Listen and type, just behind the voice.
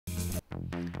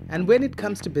And when it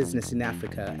comes to business in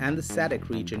Africa and the SADC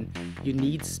region, you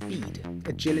need speed,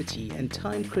 agility, and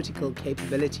time-critical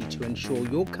capability to ensure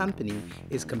your company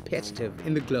is competitive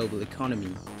in the global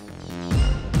economy.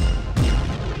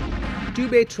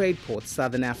 Dube Tradeport,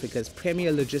 Southern Africa's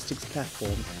premier logistics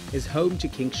platform, is home to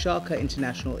King Shaka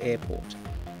International Airport.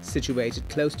 Situated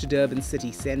close to Durban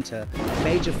city centre,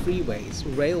 major freeways,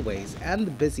 railways, and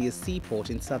the busiest seaport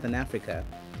in Southern Africa,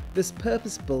 this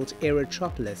purpose-built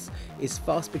aerotropolis is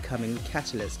fast becoming a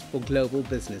catalyst for global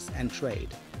business and trade.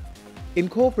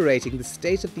 Incorporating the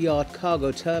state-of-the-art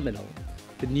cargo terminal,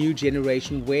 the new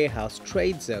generation warehouse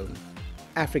trade zone,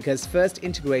 Africa's first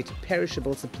integrated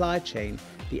perishable supply chain,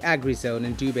 the Agri-Zone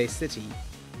in Dube City,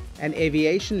 an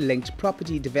aviation-linked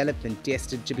property development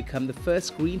destined to become the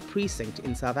first green precinct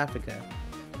in South Africa,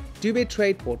 Dube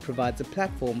Tradeport provides a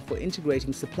platform for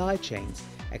integrating supply chains,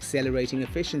 accelerating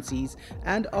efficiencies,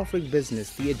 and offering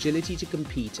business the agility to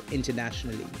compete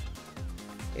internationally.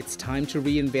 It's time to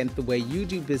reinvent the way you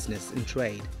do business and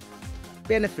trade.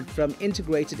 Benefit from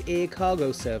integrated air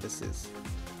cargo services.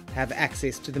 Have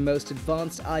access to the most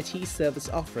advanced IT service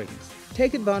offerings.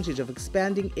 Take advantage of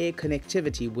expanding air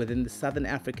connectivity within the Southern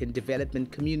African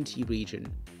Development Community region.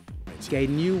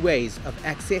 Gain new ways of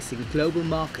accessing global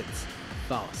markets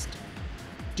fast.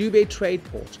 Dube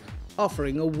Tradeport,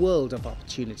 offering a world of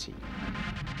opportunity.